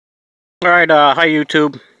Alright, hi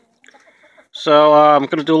YouTube. So I'm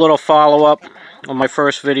going to do a little follow-up on my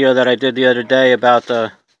first video that I did the other day about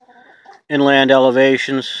the inland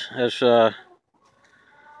elevations as with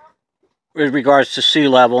regards to sea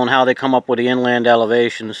level and how they come up with the inland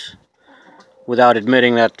elevations without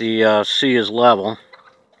admitting that the sea is level.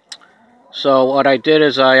 So what I did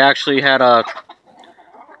is I actually had a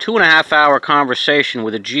 2.5-hour conversation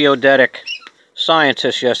with a geodetic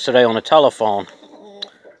scientist yesterday on the telephone,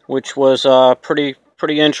 which was pretty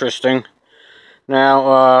interesting. Now,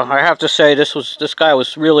 I have to say this guy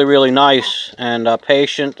was really nice and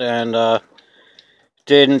patient, and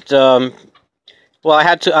didn't. Well, I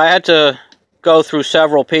had to go through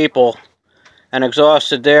several people and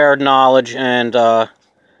exhausted their knowledge, and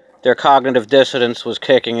their cognitive dissonance was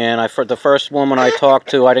kicking in. The first woman I talked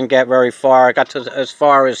to, I didn't get very far. I got to as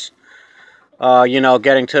far as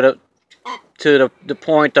getting to the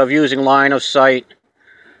point of using line of sight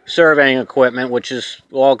surveying equipment, which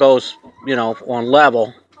all goes on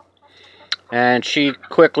level. And she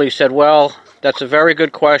quickly said, well, that's a very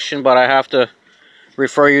good question, but I have to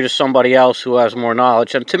refer you to somebody else who has more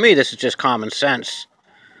knowledge. And to me, this is just common sense.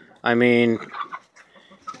 I mean,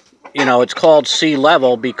 it's called sea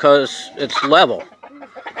level because it's level.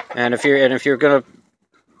 And if you're gonna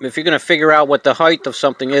figure out what the height of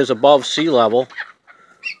something is above sea level,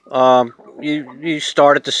 you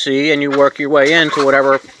start at the sea and you work your way into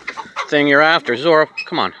whatever thing you're after. Zora,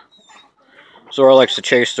 come on. Zora likes to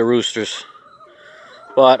chase the roosters.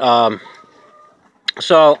 But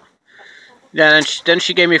so then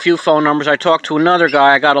she gave me a few phone numbers. I talked to another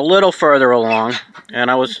guy. I got a little further along, and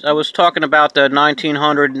I was talking about the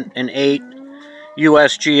 1908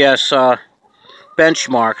 USGS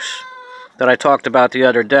benchmarks that I talked about the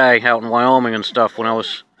other day out in Wyoming and stuff when I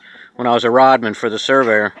was a rodman for the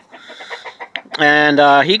surveyor.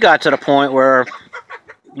 And he got to the point where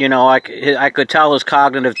I could tell his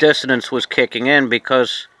cognitive dissonance was kicking in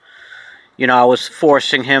because I was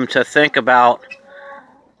forcing him to think about,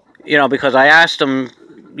 because I asked him,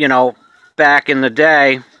 back in the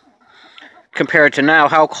day compared to now,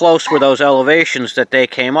 how close were those elevations that they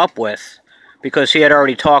came up with? Because he had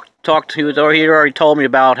already he had already told me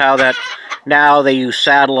about how that now they use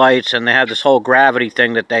satellites and they have this whole gravity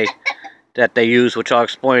thing that they use, which I'll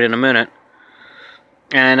explain in a minute.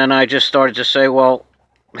 And then I just started to say, well,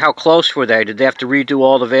 how close were they? Did they have to redo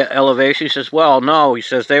all the elevations? He says, well, no. He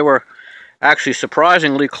says they were actually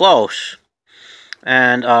surprisingly close.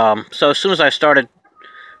 And so as soon as I started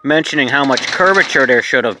mentioning how much curvature there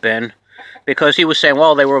should have been, because he was saying,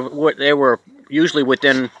 well, they were usually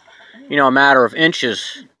within, a matter of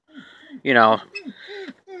inches,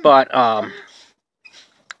 But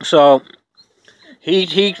so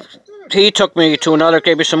he took me to another,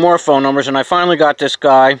 gave me some more phone numbers, and I finally got this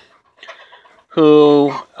guy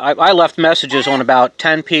who I left messages on about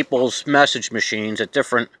 10 people's message machines at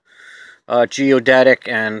different geodetic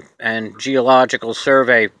and geological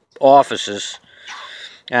survey offices.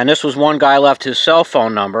 And this was one guy left his cell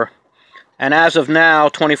phone number. And as of now,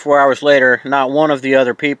 24 hours later, not one of the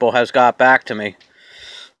other people has got back to me.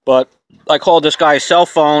 But I called this guy's cell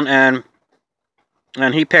phone, and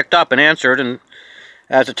he picked up and answered. And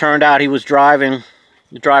as it turned out, he was driving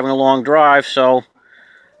a long drive, so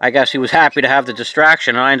I guess he was happy to have the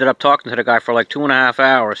distraction. And I ended up talking to the guy for like 2.5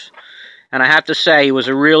 hours. And I have to say, he was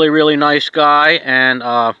a really nice guy, and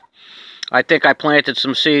I think I planted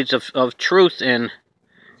some seeds of truth in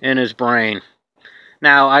his brain.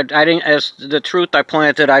 Now, I didn't, as the truth I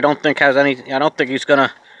planted, I don't think he's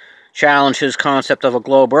gonna challenge his concept of a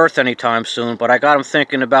globe Earth anytime soon. But I got him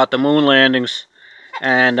thinking about the moon landings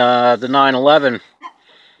and the 9/11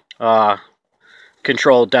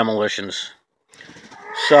 controlled demolitions.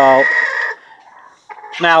 So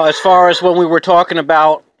now, as far as when we were talking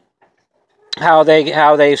about how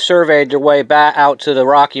they surveyed their way back out to the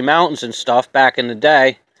Rocky Mountains and stuff back in the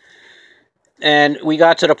day, and we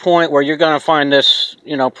got to the point where you're going to find this,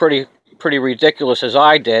 pretty ridiculous as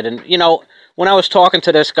I did. And when I was talking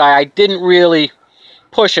to this guy, I didn't really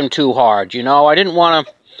push him too hard. I didn't want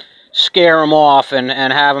to scare him off and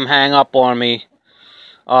have him hang up on me.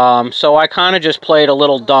 So I kind of just played a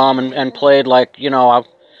little dumb and played like, I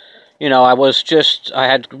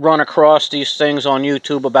had run across these things on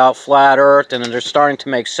YouTube about flat Earth, and they're starting to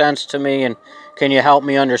make sense to me, and can you help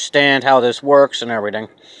me understand how this works and everything?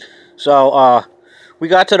 So we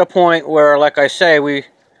got to the point where, like I say, we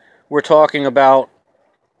were talking about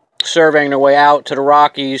surveying the way out to the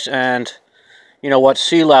Rockies and, what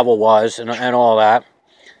sea level was and all that.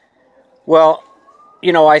 Well,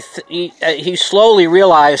 he slowly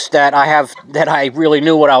realized that I really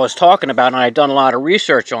knew what I was talking about, and I had done a lot of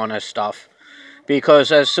research on this stuff.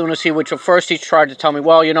 because as soon as he would, first he tried to tell me,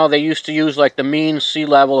 well, you know, they used to use like the mean sea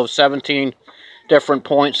level of 17 different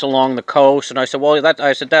points along the coast, and I said, well,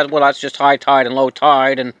 that's just high tide and low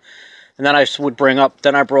tide, and then I would bring up,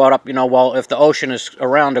 then I brought up, you know, well, if the ocean is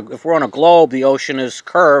around, if we're on a globe, the ocean is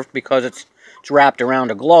curved because it's wrapped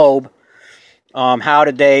around a globe. How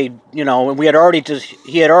did they, you know, and he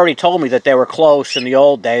had already told me that they were close in the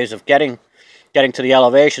old days of getting to the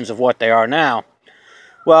elevations of what they are now.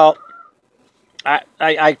 Well,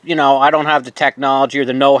 you know, I don't have the technology or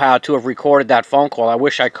the know-how to have recorded that phone call. I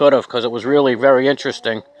wish I could have, because it was really very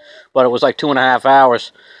interesting, but it was like 2.5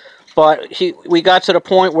 hours. But we got to the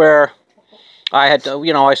point where I had to,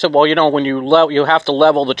 you know, I said, well, you know, when you have to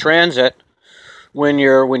level the transit when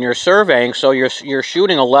you're surveying, so you're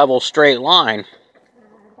shooting a level straight line.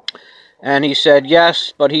 And he said,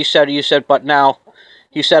 yes, but he said, but now,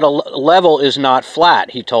 he said a level is not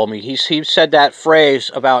flat, he told me. He said that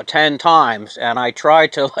phrase about 10 times, and I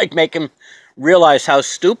tried to like make him realize how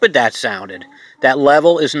stupid that sounded. That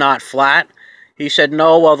level is not flat. He said,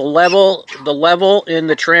 no, well, the level in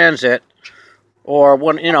the transit, or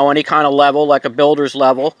when, you know, any kind of level, like a builder's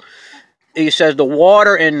level, he says the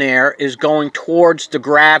water in there is going towards the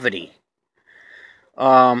gravity.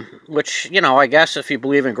 Which, you know, I guess if you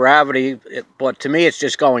believe in gravity, but to me it's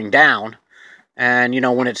just going down. And, you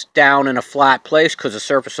know, when it's down in a flat place, because the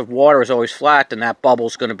surface of water is always flat, then that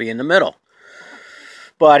bubble's going to be in the middle.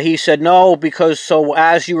 But he said no, because so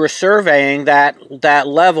as you were surveying, that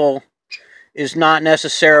level is not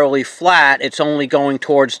necessarily flat. It's only going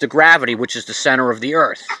towards the gravity, which is the center of the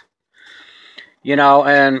Earth. You know,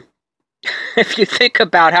 and if you think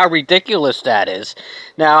about how ridiculous that is.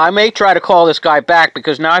 Now, I may try to call this guy back,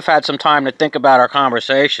 because now I've had some time to think about our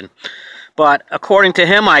conversation. But according to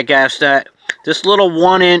him, I guess that this little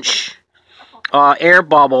 1-inch air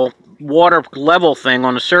bubble water level thing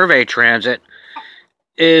on the survey transit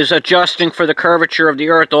is adjusting for the curvature of the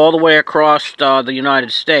Earth all the way across the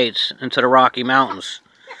United States into the Rocky Mountains.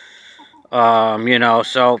 You know,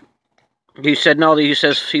 so he said no. He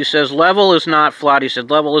says level is not flat. He said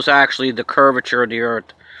level is actually the curvature of the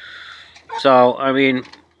Earth. So I mean,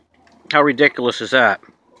 how ridiculous is that?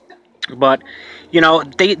 But you know,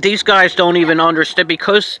 these guys don't even understand,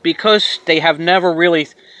 because they have never really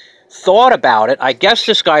thought about it. I guess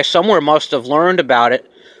this guy somewhere must have learned about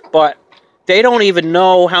it, but they don't even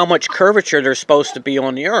know how much curvature there's supposed to be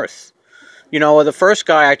on the Earth. You know, the first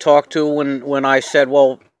guy I talked to, when I said,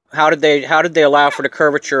 well, how did they allow for the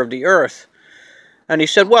curvature of the Earth? And he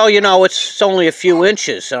said, well, you know, it's only a few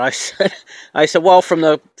inches. And I said, well, from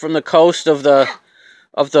the coast of the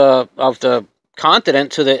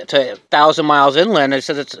continent to 1,000 miles inland, it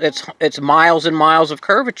says it's miles and miles of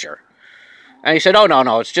curvature. And he said, oh,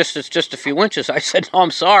 no, it's just a few inches. I said, no,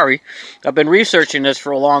 I'm sorry. I've been researching this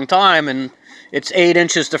for a long time, and it's 8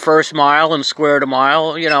 inches the first mile and squared a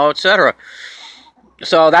mile, you know, etc.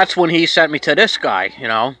 So that's when he sent me to this guy, you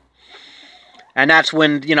know. And that's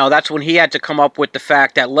when he had to come up with the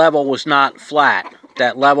fact that level was not flat.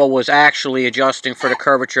 That level was actually adjusting for the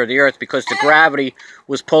curvature of the Earth, because the gravity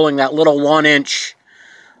was pulling that little 1-inch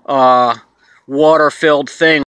water-filled thing